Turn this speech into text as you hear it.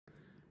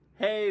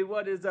Hey,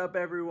 what is up,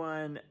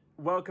 everyone?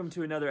 Welcome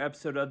to another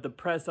episode of the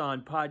Press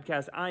On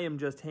Podcast. I am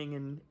just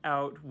hanging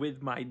out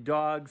with my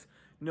dogs.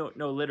 No,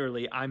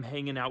 literally, I'm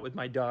hanging out with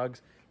my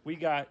dogs. We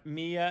got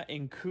Mia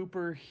and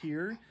Cooper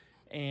here,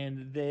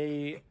 and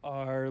they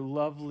are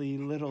lovely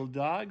little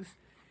dogs.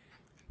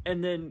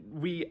 And then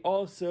we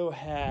also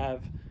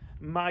have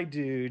my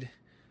dude,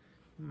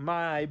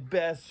 my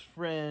best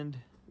friend,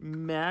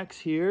 Max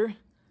here.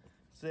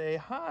 Say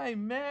hi,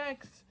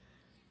 Max.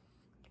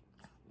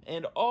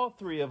 And all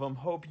three of them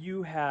hope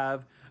you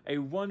have a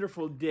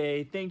wonderful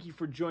day. Thank you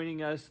for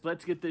joining us.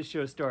 Let's get this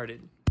show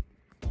started.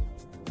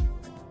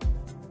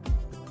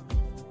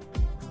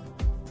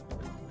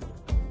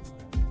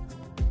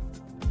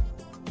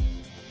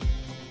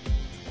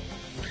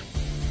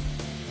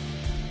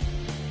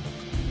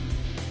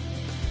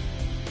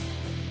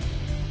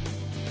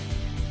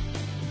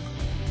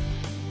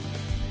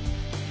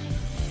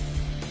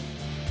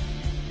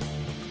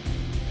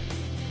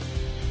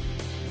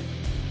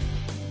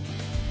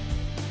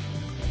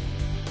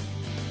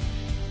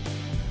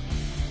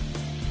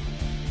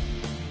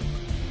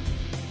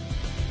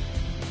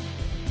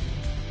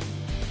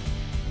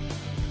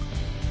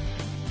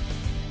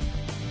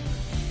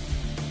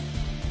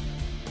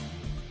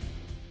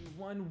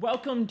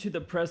 Welcome to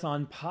the Press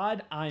On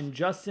Pod. I'm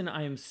Justin.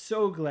 I am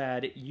so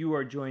glad you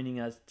are joining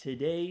us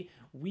today.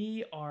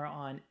 We are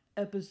on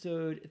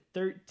episode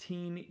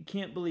 13.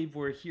 Can't believe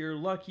we're here.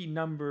 Lucky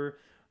number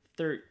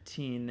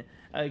 13.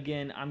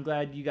 Again, I'm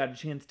glad you got a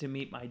chance to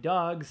meet my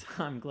dogs.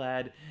 I'm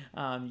glad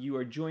you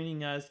are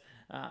joining us.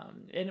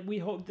 And we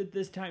hope that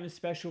this time is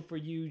special for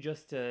you,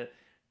 just to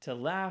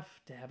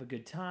laugh, to have a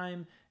good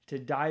time, to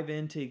dive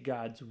into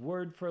God's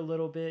Word for a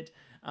little bit.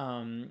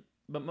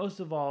 But most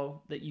of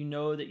all, that you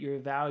know that you're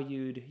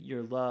valued,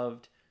 you're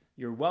loved,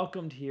 you're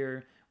welcomed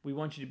here. We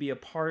want you to be a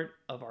part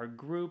of our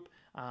group.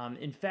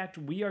 In fact,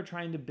 we are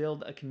trying to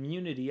build a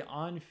community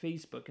on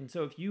Facebook. And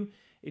so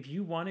if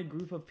you want a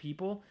group of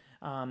people,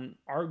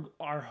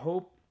 our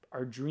hope,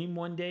 our dream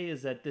one day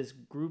is that this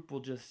group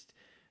will just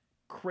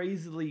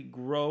crazily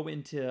grow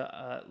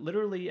into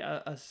literally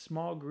a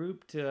small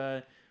group,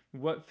 to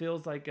what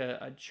feels like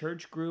a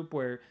church group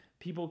where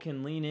people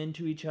can lean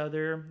into each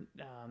other,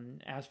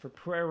 ask for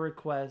prayer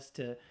requests,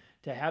 to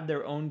have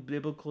their own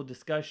biblical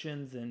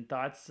discussions and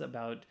thoughts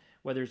about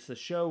whether it's the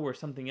show or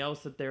something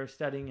else that they're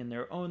studying in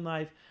their own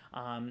life,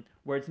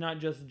 where it's not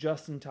just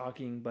Justin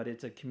talking, but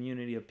it's a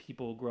community of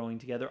people growing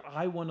together.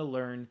 I want to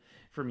learn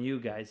from you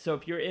guys. So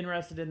if you're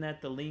interested in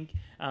that, the link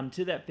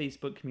to that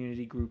Facebook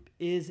community group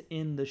is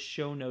in the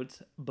show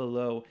notes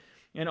below.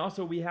 And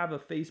also, we have a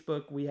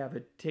Facebook, we have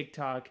a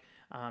TikTok,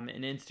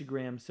 and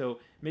Instagram, so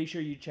make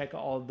sure you check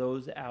all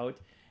those out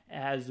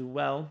as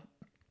well.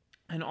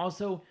 And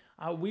also,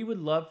 we would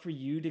love for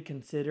you to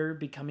consider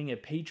becoming a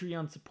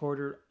Patreon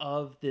supporter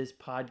of this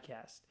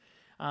podcast.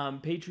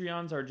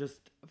 Patreons are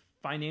just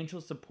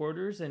financial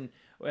supporters, and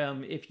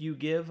if you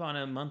give on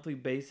a monthly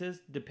basis,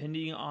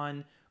 depending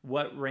on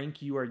what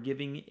rank you are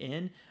giving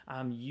in,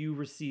 you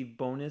receive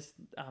bonus.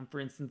 For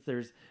instance,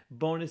 there's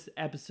bonus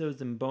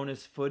episodes and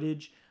bonus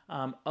footage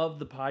of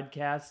the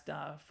podcast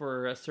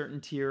for a certain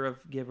tier of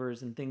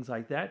givers and things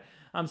like that.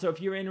 So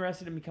if you're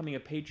interested in becoming a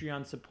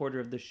Patreon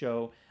supporter of the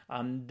show,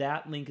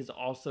 that link is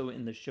also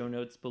in the show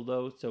notes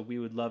below. So we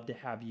would love to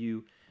have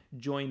you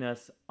join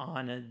us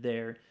on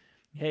there.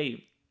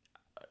 Hey,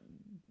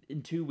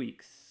 in 2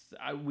 weeks,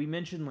 we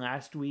mentioned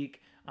last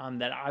week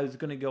that I was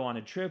going to go on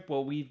a trip.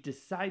 Well, we've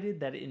decided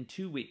that in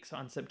 2 weeks,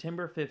 on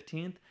September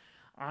 15th,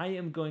 I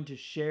am going to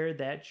share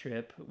that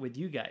trip with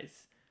you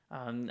guys.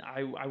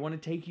 I want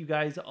to take you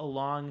guys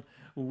along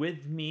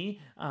with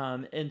me,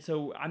 and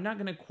so I'm not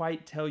going to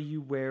quite tell you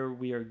where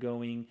we are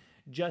going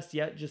just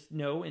yet. Just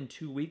know in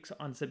 2 weeks,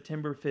 on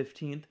September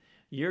 15th,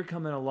 you're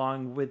coming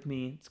along with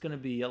me. It's going to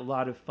be a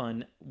lot of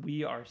fun.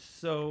 We are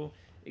so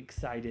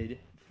excited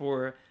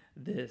for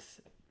this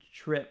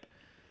trip.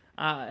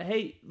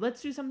 Hey,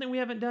 let's do something we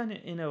haven't done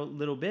in a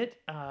little bit.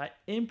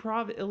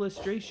 Improv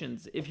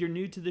illustrations. If you're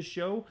new to the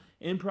show,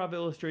 improv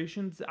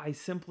illustrations, I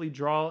simply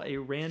draw a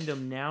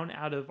random noun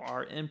out of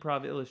our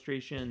improv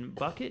illustration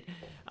bucket,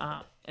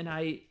 and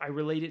I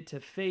relate it to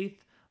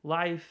faith,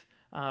 life,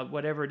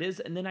 whatever it is,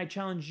 and then I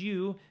challenge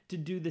you to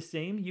do the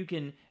same. You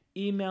can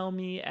email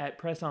me at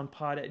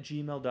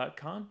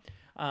pressonpod@gmail.com.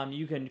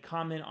 You can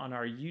comment on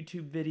our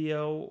YouTube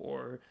video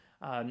or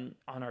on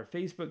our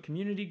Facebook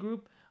community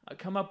group.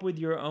 Come up with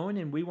your own,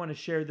 and we want to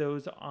share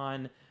those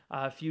on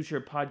future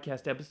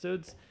podcast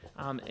episodes.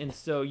 And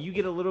so you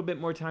get a little bit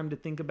more time to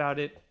think about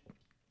it,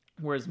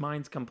 whereas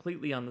mine's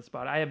completely on the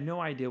spot. I have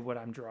no idea what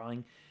I'm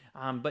drawing.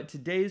 But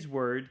today's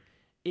word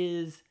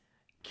is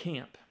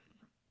camp.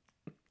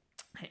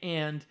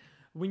 And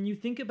when you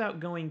think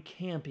about going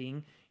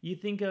camping, you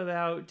think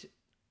about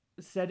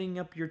setting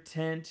up your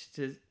tent.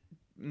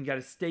 You got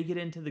to stake it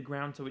into the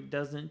ground so it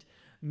doesn't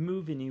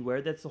move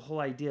anywhere. That's the whole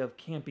idea of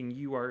camping.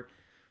 You are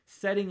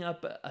setting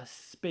up a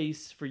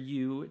space for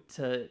you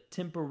to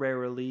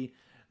temporarily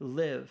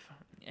live.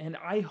 And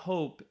I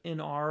hope in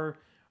our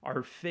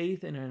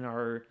faith and in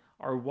our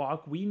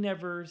walk, we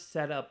never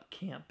set up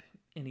camp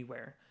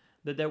anywhere.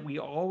 That we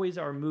always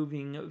are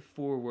moving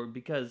forward,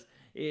 because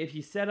if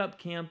you set up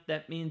camp,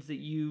 that means that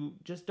you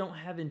just don't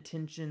have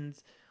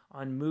intentions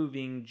on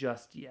moving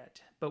just yet.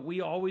 But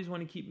we always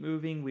want to keep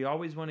moving. We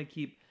always want to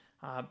keep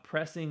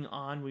pressing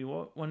on. We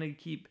want to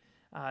keep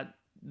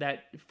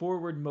that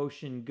forward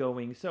motion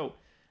going. So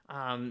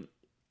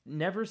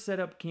never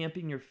set up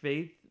camping your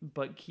faith,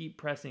 but keep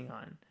pressing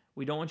on.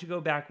 We don't want you to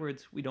go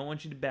backwards. We don't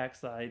want you to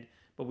backslide,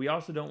 but we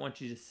also don't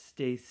want you to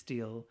stay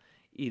still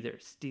either.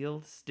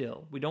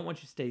 Still. We don't want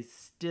you to stay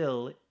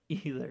still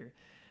either.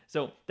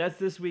 So that's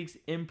this week's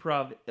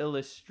improv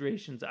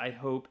illustrations. I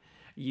hope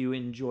you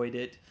enjoyed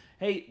it.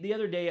 Hey, the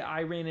other day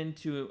I ran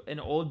into an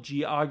old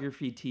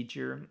geography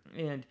teacher,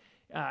 and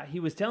he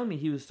was telling me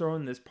he was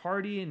throwing this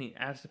party, and he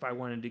asked if I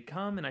wanted to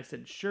come, and I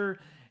said sure.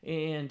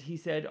 And he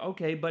said,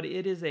 okay, but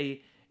it is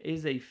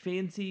a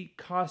fancy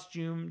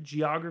costume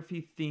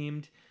geography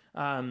themed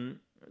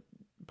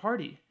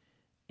party.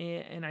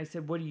 And I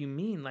said, what do you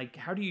mean? Like,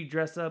 how do you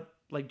dress up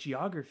like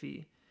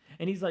geography?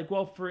 And he's like,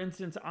 well, for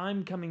instance,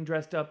 I'm coming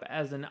dressed up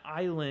as an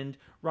island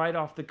right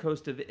off the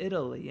coast of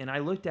Italy. And I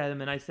looked at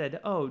him and I said,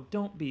 oh,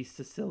 don't be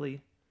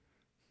Sicily.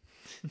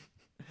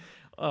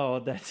 Oh,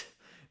 that's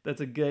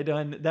a good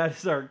one. That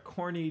is our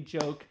corny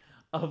joke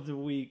of the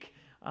week.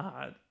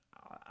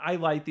 I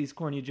like these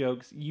corny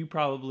jokes. You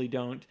probably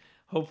don't.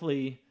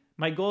 Hopefully,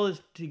 my goal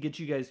is to get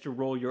you guys to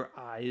roll your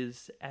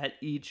eyes at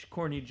each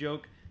corny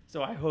joke.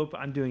 So I hope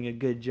I'm doing a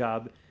good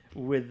job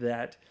with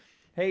that.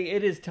 Hey,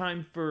 it is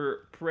time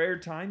for prayer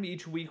time.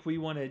 Each week we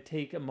want to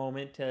take a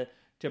moment to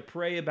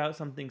pray about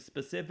something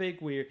specific.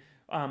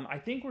 I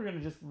think we're going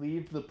to just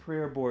leave the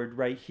prayer board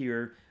right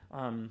here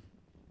for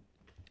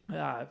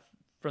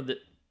the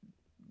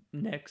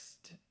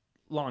next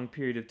long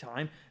period of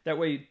time. That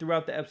way,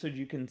 throughout the episode,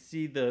 you can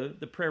see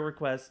the prayer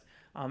requests.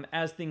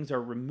 As things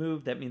are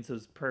removed, that means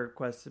those prayer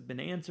requests have been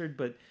answered,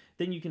 but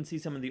then you can see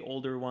some of the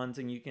older ones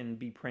and you can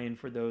be praying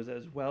for those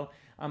as well.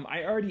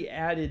 I already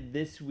added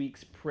this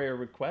week's prayer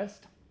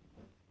request,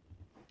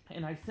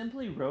 and I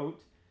simply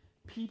wrote,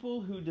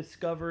 people who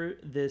discover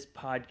this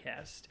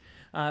podcast.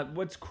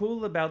 What's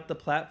cool about the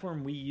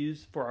platform we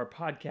use for our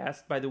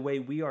podcast, by the way,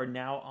 we are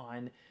now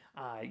on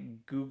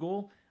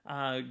Google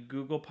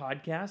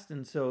Podcast,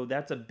 and so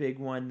that's a big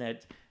one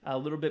that's a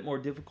little bit more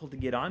difficult to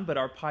get on, but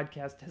our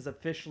podcast has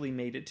officially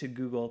made it to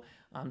Google,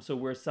 so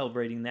we're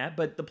celebrating that.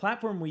 But the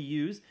platform we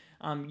use,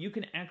 you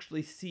can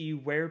actually see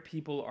where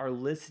people are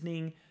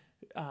listening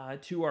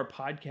to our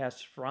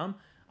podcast from,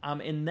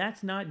 and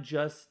that's not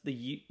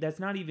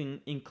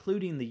even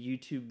including the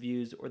YouTube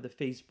views or the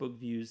Facebook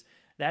views.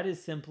 That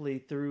is simply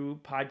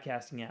through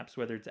podcasting apps,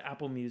 whether it's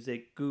Apple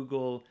Music,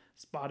 Google,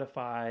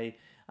 Spotify,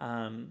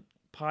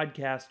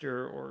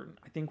 Podcaster, or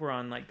I think we're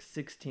on like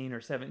 16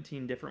 or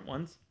 17 different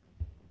ones,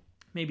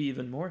 maybe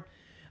even more.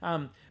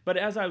 But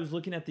as I was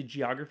looking at the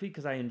geography,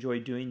 because I enjoy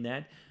doing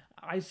that,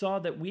 I saw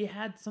that we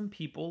had some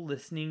people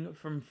listening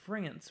from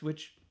France,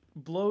 which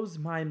blows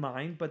my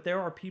mind, but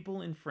there are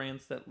people in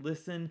France that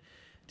listen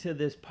to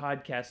this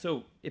podcast.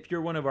 So if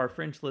you're one of our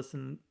French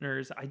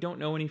listeners, I don't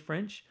know any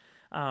French,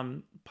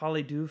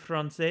 parlez-vous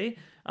français,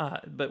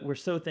 but we're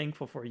so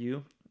thankful for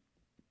you.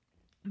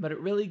 But it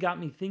really got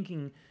me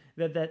thinking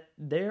that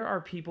there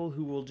are people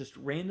who will just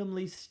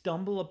randomly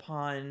stumble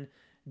upon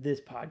this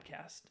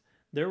podcast.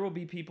 There will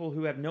be people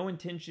who have no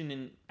intention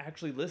in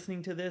actually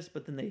listening to this,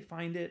 but then they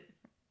find it.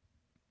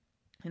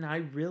 And I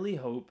really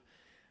hope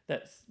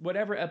that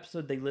whatever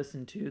episode they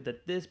listen to,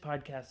 that this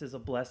podcast is a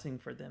blessing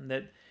for them,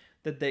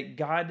 that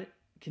God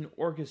can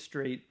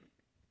orchestrate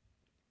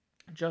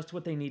just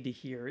what they need to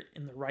hear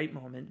in the right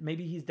moment.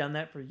 Maybe he's done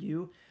that for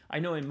you. I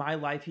know in my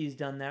life he's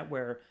done that,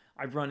 where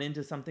I've run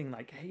into something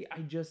like, hey,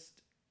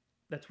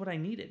 that's what I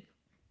needed.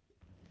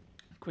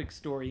 Quick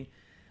story.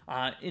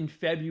 In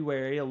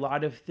February, a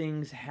lot of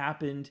things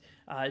happened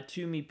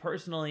to me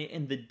personally,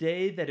 and the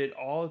day that it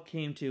all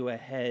came to a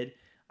head,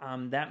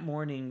 that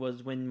morning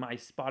was when my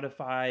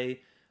Spotify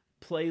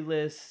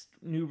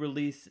new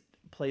release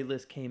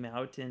playlist came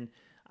out, and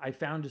I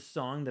found a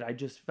song that I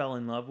just fell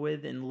in love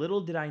with, and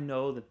little did I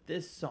know that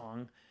this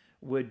song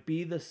would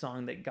be the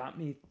song that got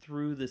me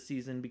through the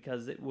season,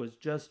 because it was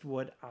just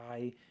what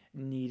I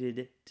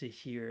needed to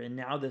hear. And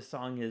now this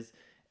song is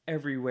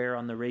everywhere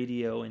on the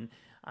radio, and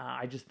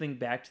I just think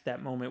back to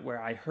that moment where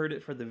I heard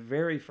it for the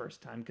very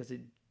first time, because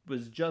it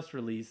was just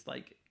released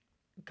like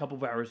a couple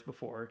of hours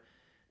before,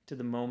 to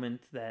the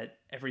moment that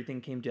everything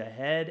came to a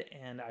head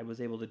and I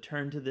was able to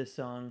turn to this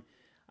song.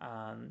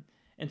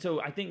 And so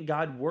I think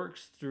God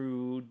works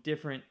through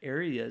different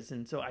areas.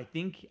 And so I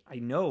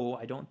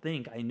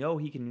know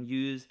he can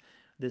use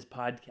this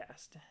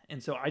podcast.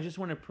 And so I just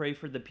want to pray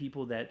for the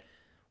people that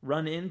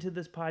run into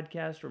this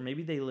podcast, or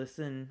maybe they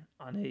listen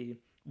on a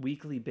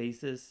weekly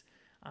basis,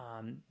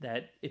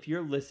 that if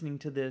you're listening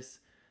to this,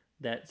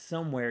 that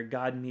somewhere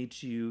God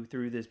meets you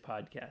through this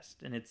podcast,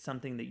 and it's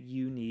something that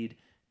you need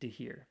to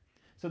hear.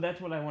 So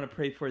that's what I want to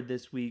pray for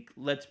this week.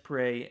 Let's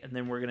pray, and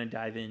then we're going to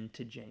dive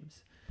into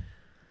James.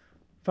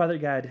 Father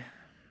God,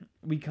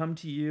 we come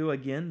to you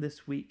again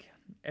this week,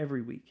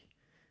 every week.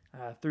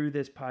 through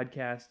this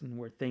podcast, and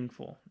we're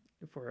thankful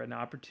for an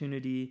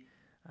opportunity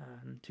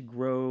to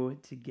grow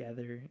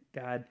together.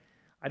 God,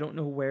 I don't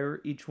know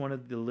where each one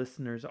of the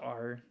listeners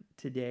are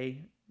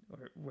today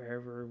or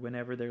wherever,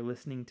 whenever they're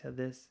listening to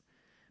this,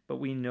 but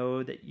we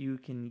know that you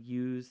can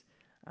use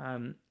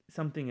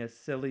something as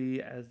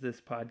silly as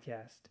this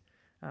podcast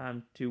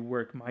to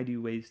work mighty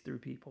ways through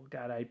people.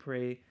 God, I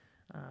pray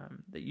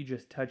that you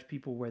just touch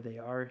people where they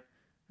are,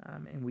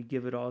 and we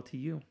give it all to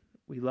you.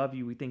 We love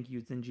you. We thank you.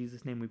 It's in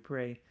Jesus' name we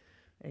pray.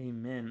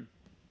 Amen.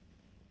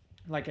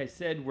 Like I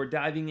said, we're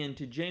diving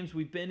into James.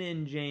 We've been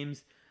in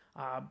James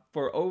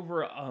for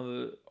over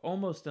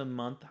almost a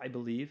month, I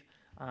believe.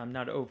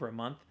 Not over a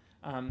month.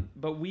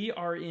 But we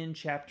are in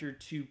chapter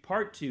 2,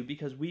 part 2,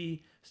 because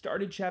we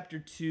started chapter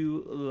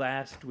 2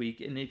 last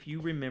week. And if you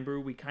remember,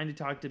 we kind of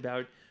talked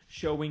about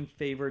showing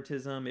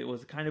favoritism. It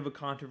was kind of a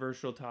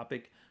controversial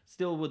topic.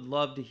 Still would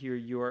love to hear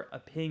your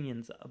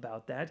opinions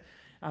about that.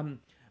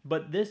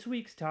 But this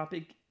week's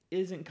topic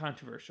isn't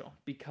controversial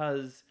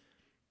because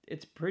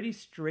it's pretty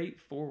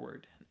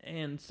straightforward.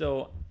 And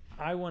so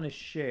I want to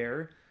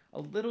share a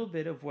little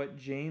bit of what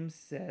James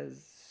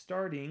says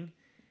starting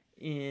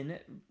in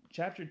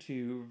chapter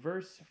 2,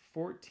 verse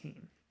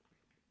 14.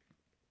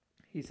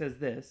 He says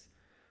this: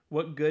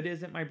 "What good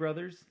is it, my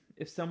brothers,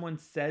 if someone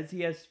says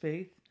he has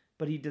faith,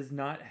 but he does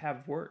not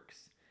have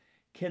works?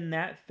 Can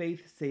that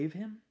faith save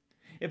him?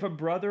 If a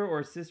brother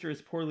or a sister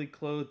is poorly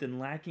clothed and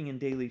lacking in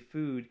daily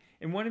food,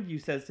 and one of you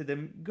says to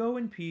them, 'Go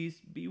in peace,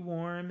 be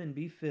warm and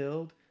be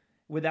filled,'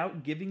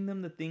 without giving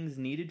them the things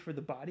needed for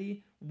the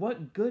body,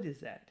 what good is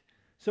that?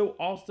 So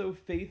also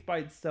faith by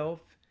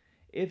itself,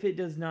 if it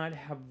does not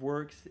have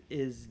works,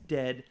 is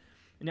dead."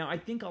 Now, I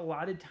think a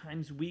lot of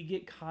times we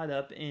get caught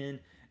up in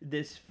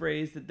this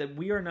phrase that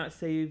we are not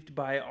saved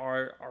by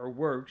our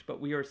works,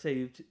 but we are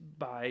saved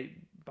by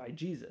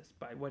Jesus,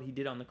 by what he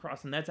did on the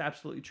cross. And that's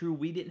absolutely true.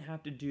 We didn't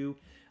have to do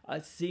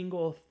a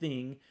single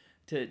thing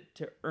to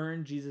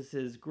earn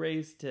Jesus's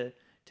grace, to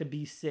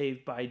be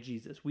saved by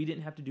Jesus. We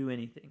didn't have to do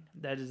anything.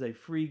 That is a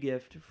free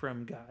gift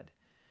from God.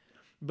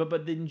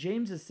 But then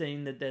James is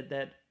saying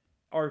that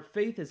our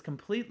faith is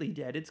completely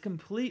dead. It's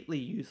completely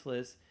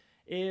useless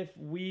if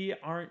we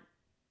aren't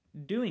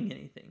doing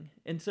anything.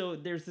 And so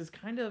there's this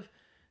kind of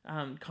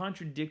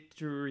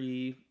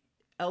contradictory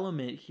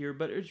element here,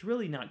 but it's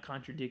really not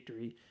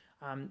contradictory.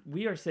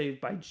 We are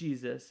saved by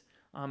Jesus.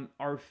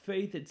 Our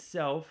faith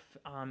itself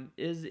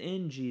is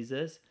in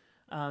Jesus.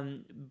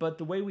 But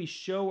the way we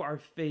show our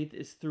faith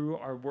is through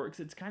our works.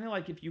 It's kind of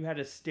like if you had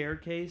a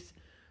staircase,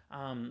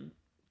 and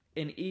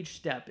each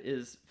step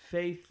is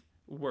faith,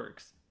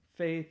 works,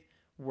 faith,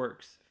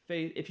 works,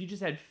 faith. If you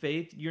just had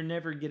faith, you're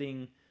never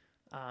getting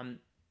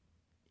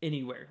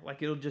anywhere.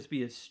 Like, it'll just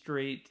be a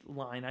straight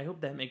line. I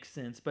hope that makes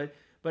sense. But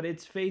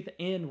it's faith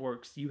and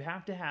works. You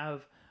have to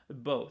have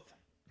both.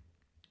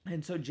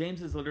 And so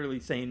James is literally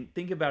saying,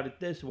 think about it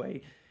this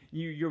way: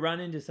 you run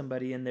into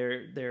somebody and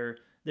they're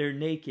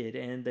naked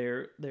and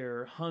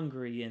they're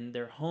hungry and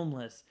they're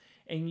homeless,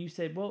 and you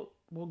said, well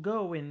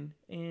go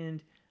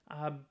and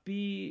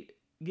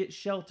get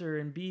shelter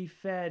and be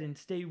fed and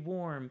stay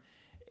warm.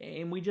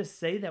 And we just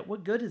say that.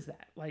 What good is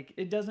that? Like,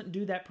 it doesn't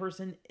do that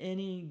person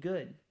any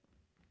good.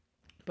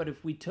 But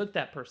if we took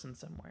that person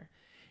somewhere,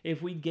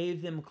 if we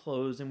gave them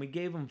clothes and we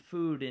gave them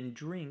food and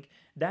drink,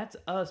 that's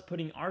us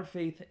putting our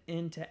faith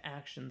into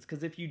actions.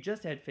 Because if you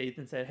just had faith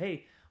and said,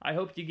 hey, I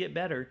hope you get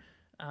better,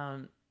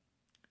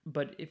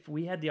 but if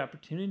we had the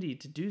opportunity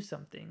to do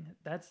something,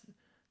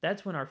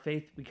 that's when our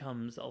faith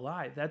becomes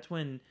alive. That's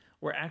when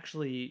we're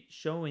actually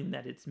showing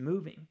that it's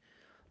moving.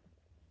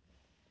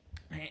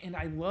 And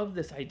I love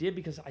this idea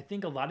because I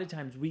think a lot of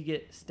times we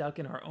get stuck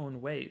in our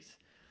own ways.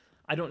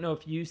 I don't know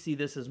if you see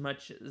this as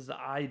much as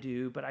I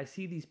do, but I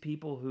see these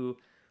people who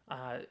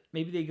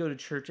maybe they go to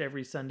church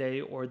every Sunday,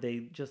 or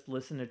they just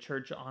listen to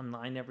church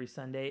online every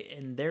Sunday,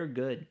 and they're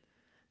good.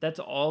 That's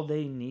all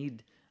they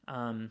need.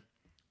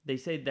 They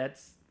say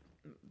that's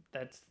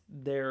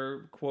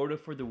their quota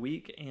for the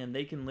week, and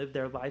they can live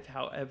their life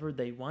however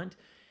they want,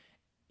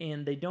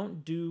 and they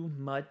don't do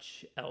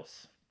much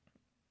else.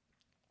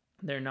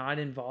 They're not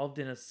involved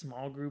in a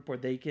small group where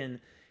they can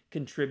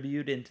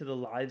contribute into the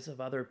lives of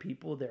other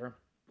people. Their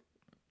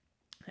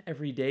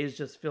every day is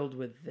just filled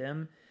with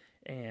them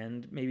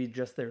and maybe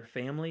just their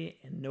family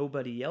and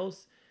nobody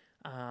else.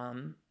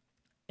 And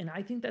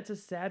I think that's a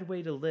sad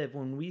way to live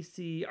when we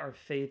see our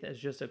faith as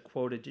just a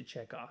quota to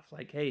check off.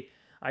 Like, hey,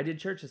 I did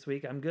church this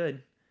week, I'm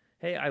good.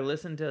 Hey, I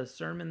listened to a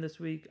sermon this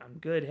week, I'm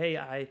good. Hey,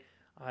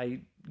 I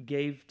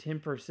gave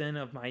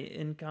 10% of my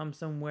income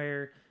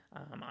somewhere,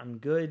 I'm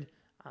good.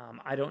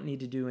 I don't need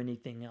to do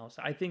anything else.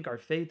 I think our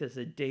faith is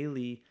a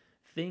daily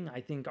thing.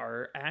 I think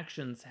our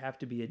actions have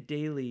to be a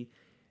daily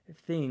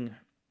thing.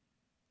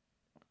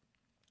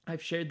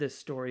 I've shared this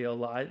story a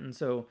lot, and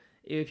so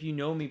if you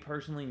know me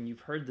personally and you've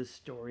heard this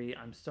story,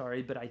 I'm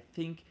sorry, but I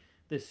think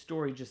this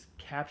story just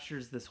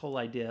captures this whole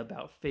idea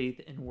about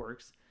faith and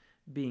works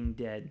being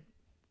dead.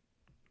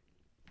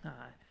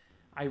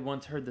 I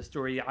once heard the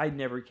story. I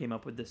never came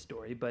up with this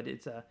story, but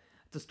it's a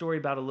story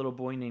about a little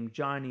boy named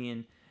Johnny,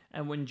 and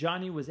And when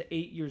Johnny was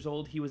 8 years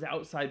old, he was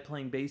outside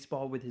playing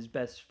baseball with his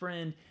best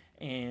friend,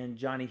 and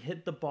Johnny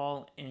hit the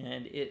ball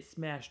and it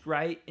smashed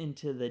right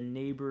into the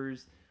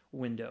neighbor's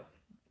window.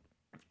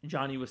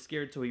 Johnny was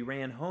scared, so he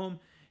ran home.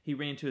 He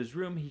ran to his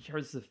room. He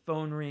hears the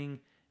phone ring.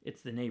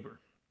 It's the neighbor.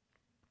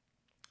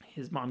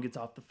 His mom gets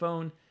off the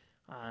phone,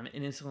 and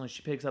instantly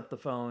she picks up the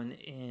phone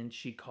and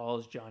she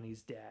calls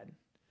Johnny's dad.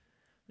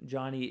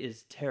 Johnny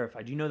is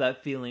terrified. You know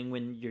that feeling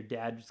when your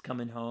dad's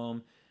coming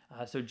home.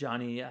 So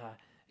Johnny,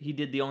 he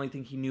did the only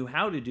thing he knew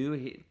how to do.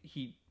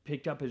 He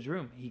picked up his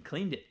room. He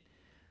cleaned it.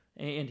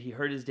 And he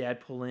heard his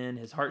dad pull in.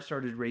 His heart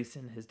started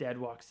racing. His dad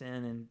walks in,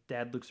 and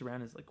dad looks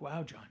around and is like,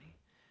 wow, Johnny,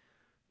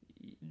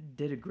 you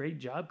did a great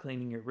job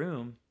cleaning your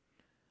room.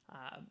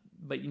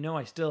 But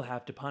I still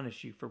have to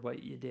punish you for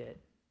what you did.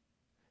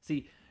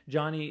 See,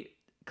 Johnny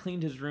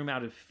cleaned his room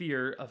out of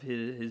fear of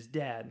his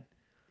dad.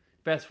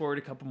 Fast forward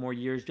a couple more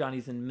years,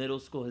 Johnny's in middle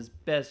school. His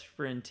best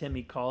friend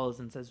Timmy calls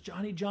and says,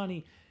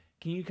 Johnny,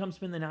 can you come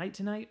spend the night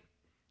tonight?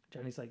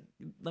 Johnny's like,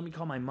 let me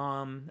call my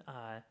mom,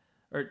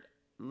 or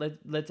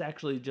let's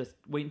actually just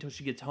wait until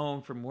she gets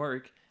home from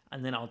work,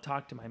 and then I'll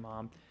talk to my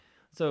mom.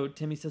 So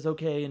Timmy says,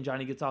 okay, and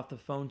Johnny gets off the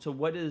phone. So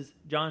what does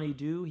Johnny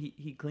do?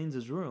 He cleans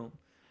his room.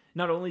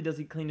 Not only does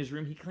he clean his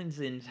room, he cleans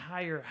the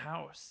entire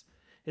house.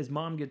 His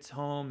mom gets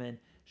home, and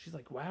she's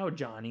like, wow,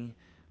 Johnny,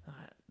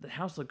 the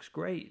house looks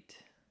great.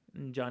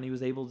 And Johnny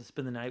was able to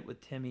spend the night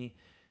with Timmy.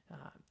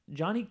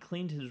 Johnny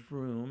cleaned his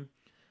room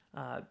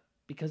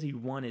because he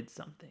wanted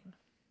something.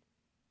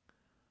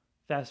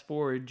 Fast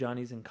forward,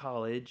 Johnny's in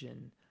college,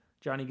 and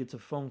Johnny gets a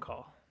phone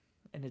call.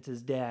 And it's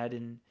his dad,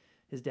 and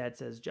his dad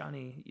says,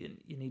 Johnny,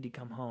 you need to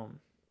come home.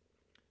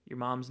 Your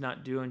mom's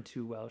not doing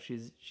too well.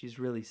 She's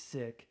really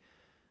sick.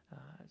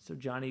 So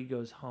Johnny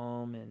goes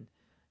home, and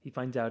he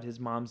finds out his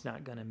mom's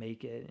not going to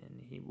make it.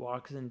 And he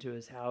walks into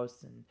his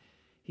house, and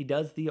he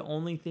does the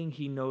only thing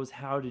he knows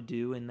how to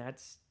do, and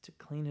that's to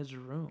clean his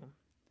room.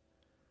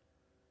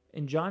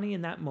 And Johnny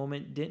in that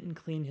moment didn't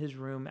clean his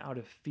room out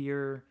of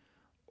fear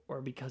or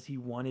because he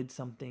wanted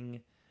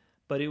something,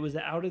 but it was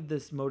out of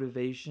this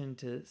motivation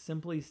to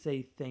simply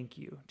say thank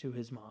you to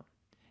his mom.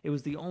 It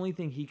was the only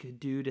thing he could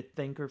do to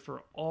thank her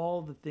for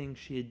all the things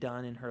she had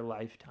done in her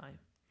lifetime.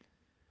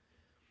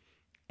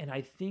 And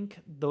I think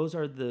those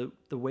are the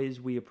ways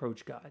we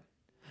approach God.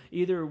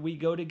 Either we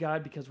go to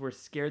God because we're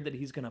scared that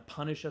he's going to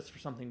punish us for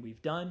something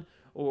we've done,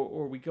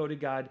 or we go to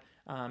God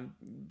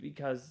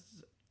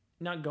because,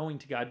 not going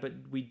to God, but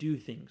we do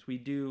things. We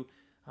do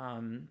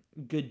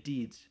good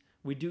deeds.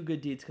 We do good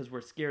deeds because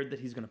we're scared that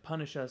he's going to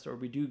punish us, or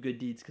we do good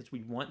deeds because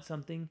we want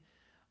something,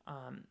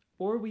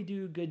 or we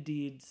do good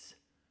deeds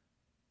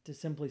to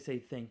simply say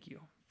thank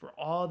you for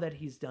all that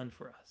he's done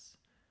for us,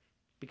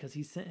 because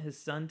he sent his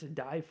son to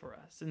die for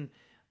us.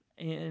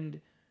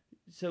 And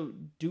so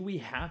do we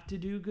have to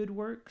do good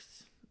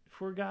works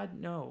for God?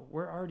 No,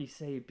 we're already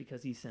saved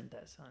because he sent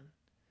that son.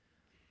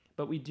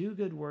 But we do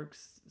good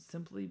works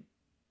simply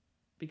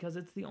because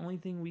it's the only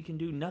thing we can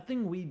do.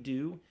 Nothing we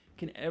do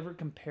can ever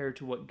compare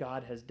to what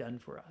God has done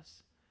for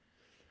us.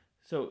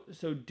 So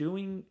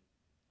doing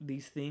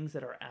these things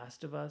that are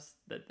asked of us,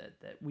 that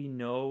we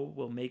know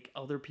will make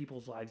other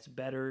people's lives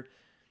better,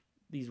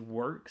 these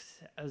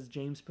works, as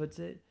James puts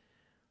it,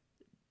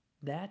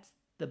 that's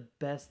the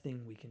best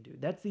thing we can do.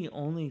 That's the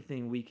only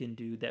thing we can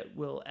do that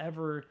will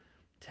ever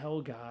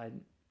tell God,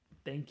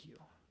 thank you.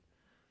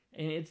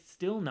 And it's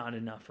still not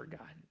enough for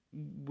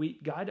God.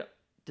 God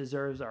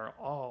deserves our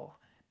all,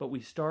 but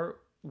we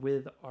start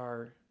with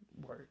our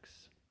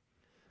works.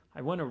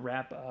 I want to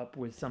wrap up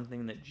with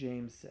something that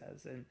James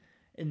says,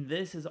 and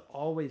this has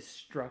always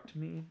struck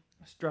me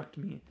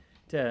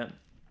to,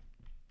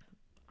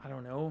 I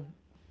don't know,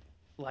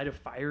 light a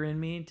fire in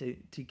me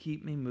to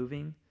keep me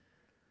moving.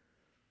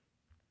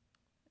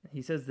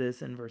 He says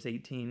this in verse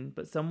 18,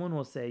 but someone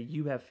will say,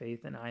 you have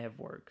faith and I have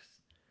works.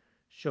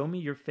 Show me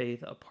your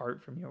faith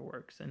apart from your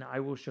works, and I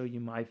will show you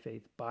my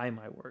faith by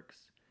my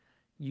works.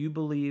 You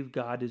believe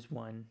God is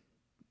one.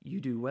 You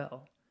do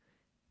well.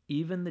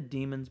 Even the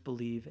demons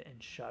believe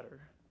and shudder.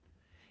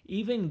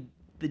 Even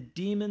the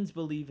demons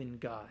believe in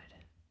God.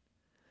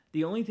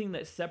 The only thing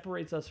that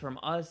separates us from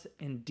us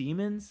and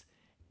demons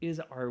is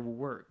our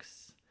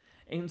works.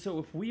 And so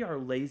if we are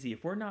lazy,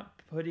 if we're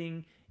not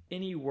putting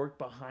any work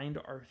behind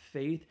our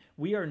faith,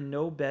 we are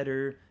no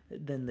better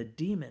than the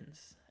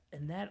demons.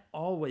 And that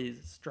always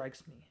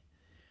strikes me.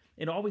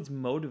 It always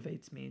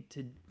motivates me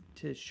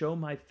to show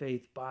my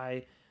faith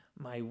by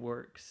my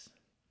works.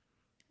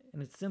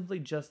 And it's simply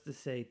just to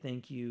say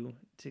thank you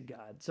to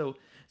God. So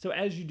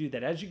as you do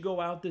that, as you go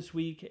out this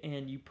week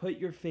and you put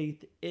your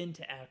faith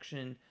into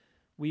action,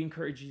 we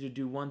encourage you to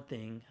do one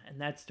thing,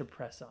 and that's to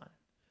press on.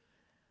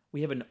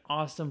 We have an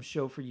awesome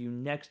show for you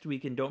next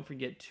week, and don't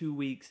forget, 2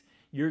 weeks,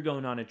 you're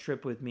going on a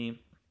trip with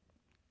me.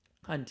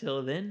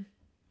 Until then,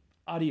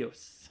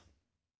 adios.